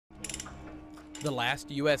The last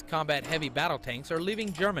U.S. combat heavy battle tanks are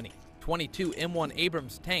leaving Germany. 22 M-1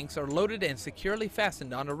 Abrams tanks are loaded and securely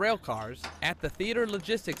fastened onto rail cars at the Theater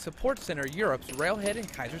Logistics Support Center, Europe's railhead in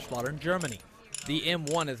Kaiserslautern, Germany. The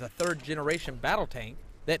M-1 is a third-generation battle tank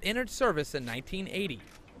that entered service in 1980.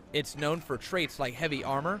 It's known for traits like heavy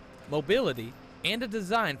armor, mobility, and a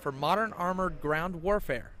design for modern armored ground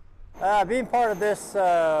warfare. Being part of this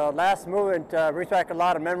last movement brings back a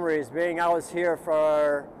lot of memories. I was here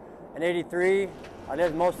in '83. I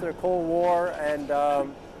lived most of the Cold War, and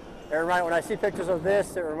when I see pictures of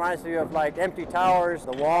this, it reminds me of like empty towers,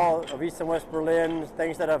 the wall of East and West Berlin,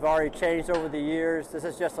 things that have already changed over the years. This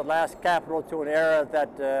is just the last capital to an era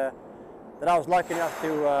that I was lucky enough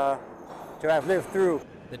to have lived through.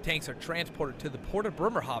 The tanks are transported to the port of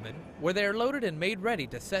Bremerhaven, where they are loaded and made ready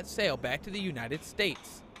to set sail back to the United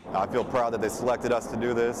States. I feel proud that they selected us to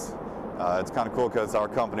do this. It's kind of cool because our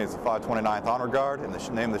company is the 529th Honor Guard, and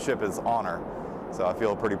the name of the ship is Honor. So I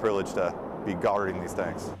feel pretty privileged to be guarding these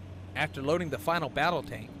tanks. After loading the final battle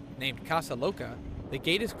tank, named Casa Loca, the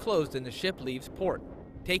gate is closed and the ship leaves port,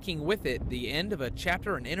 taking with it the end of a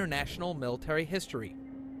chapter in international military history.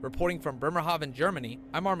 Reporting from Bremerhaven, Germany,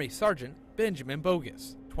 I'm Army Sergeant Benjamin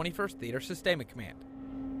Boggess, 21st Theater Sustainment Command.